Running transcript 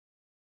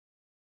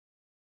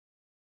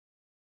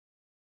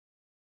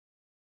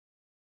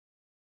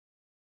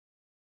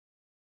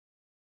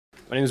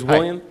My name is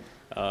William.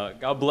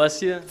 God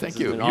bless you. Thank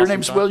you. Your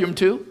name's William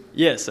too?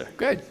 Yes, sir.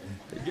 Good.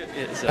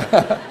 Yes,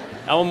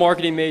 I'm a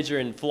marketing major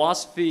in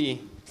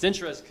philosophy. It's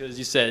interesting because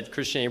you said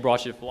Christianity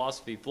brought you to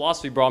philosophy.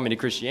 Philosophy brought me to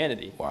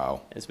Christianity.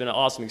 Wow. It's been an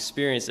awesome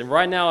experience. And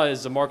right now,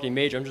 as a marketing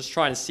major, I'm just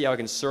trying to see how I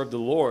can serve the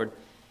Lord.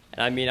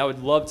 And I mean, I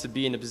would love to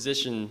be in a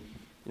position,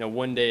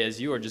 one day as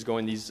you are, just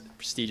going to these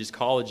prestigious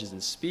colleges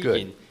and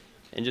speaking. Good.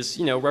 And just,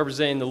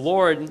 representing the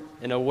Lord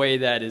in a way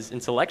that is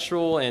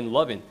intellectual and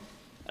loving.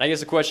 And I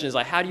guess the question is,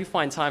 like, how do you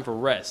find time for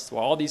rest?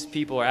 While all these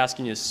people are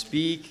asking you to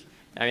speak,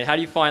 I mean, how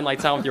do you find, like,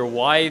 time with your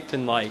wife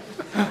and, like,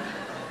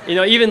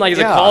 even, like, as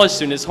a college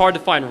student, it's hard to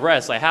find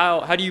rest. Like,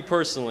 how do you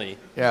personally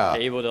be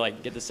able to,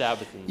 like, get the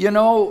Sabbath?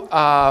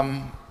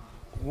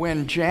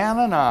 When Jan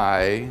and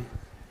I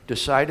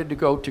decided to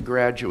go to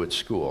graduate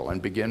school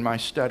and begin my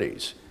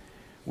studies,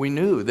 we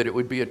knew that it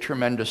would be a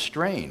tremendous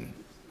strain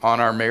on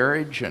our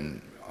marriage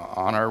and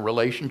on our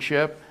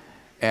relationship,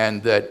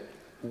 and that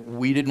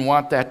we didn't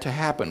want that to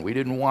happen. We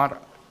didn't want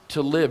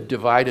to live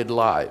divided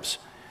lives.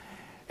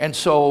 And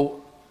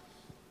so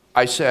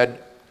I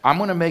said, I'm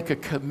going to make a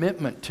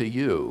commitment to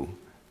you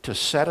to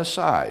set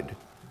aside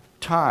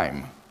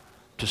time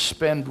to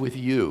spend with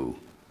you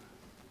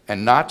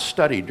and not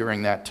study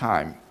during that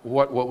time.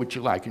 What would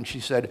you like? And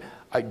she said,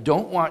 I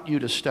don't want you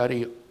to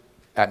study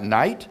at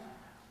night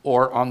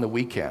or on the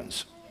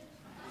weekends.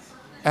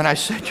 And I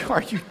said,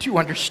 do you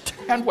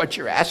understand what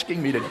you're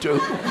asking me to do?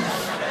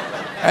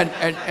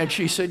 And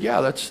she said, yeah,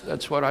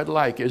 that's what I'd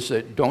like, is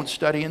that don't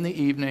study in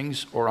the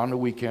evenings or on the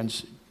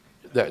weekends.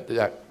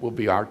 That will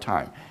be our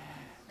time.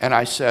 And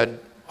I said,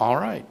 all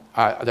right,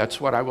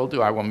 that's what I will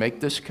do. I will make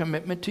this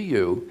commitment to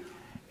you.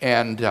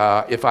 And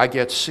if I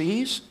get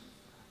C's,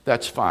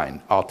 that's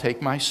fine. I'll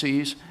take my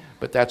C's,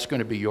 but that's going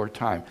to be your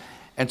time.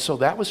 And so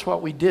that was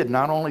what we did,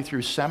 not only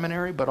through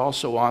seminary, but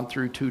also on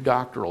through 2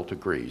 doctoral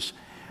degrees.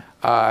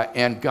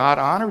 And God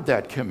honored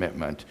that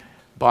commitment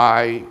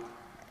by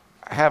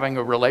having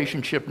a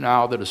relationship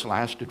now that has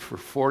lasted for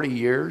 40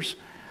 years.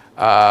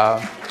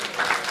 And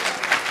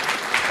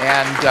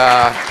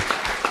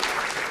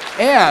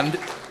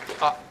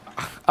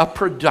a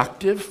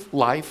productive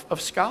life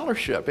of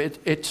scholarship.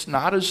 It's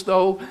not as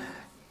though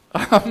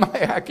my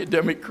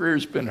academic career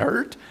has been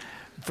hurt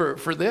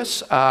for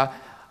this. I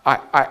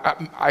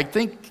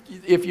think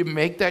if you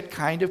make that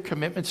kind of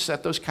commitment,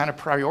 set those kind of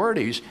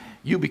priorities,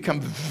 you become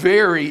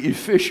very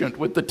efficient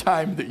with the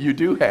time that you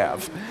do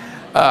have.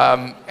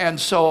 And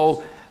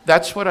so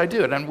that's what I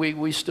did. And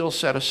we still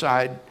set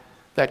aside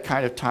that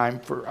kind of time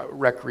for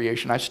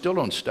recreation. I still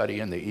don't study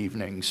in the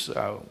evenings.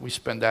 We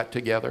spend that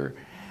together.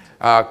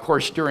 Of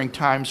course, during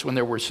times when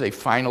there were, say,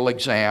 final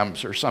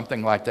exams or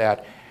something like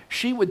that,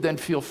 she would then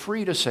feel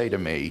free to say to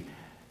me,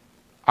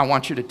 I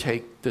want you to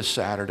take this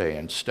Saturday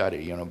and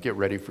study, get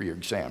ready for your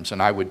exams.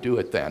 And I would do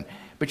it then.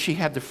 But she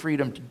had the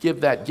freedom to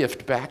give that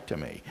gift back to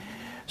me.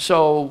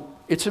 So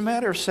it's a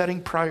matter of setting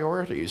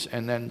priorities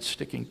and then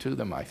sticking to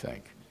them, I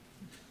think.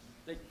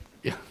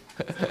 Yeah.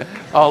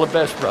 All the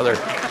best, brother.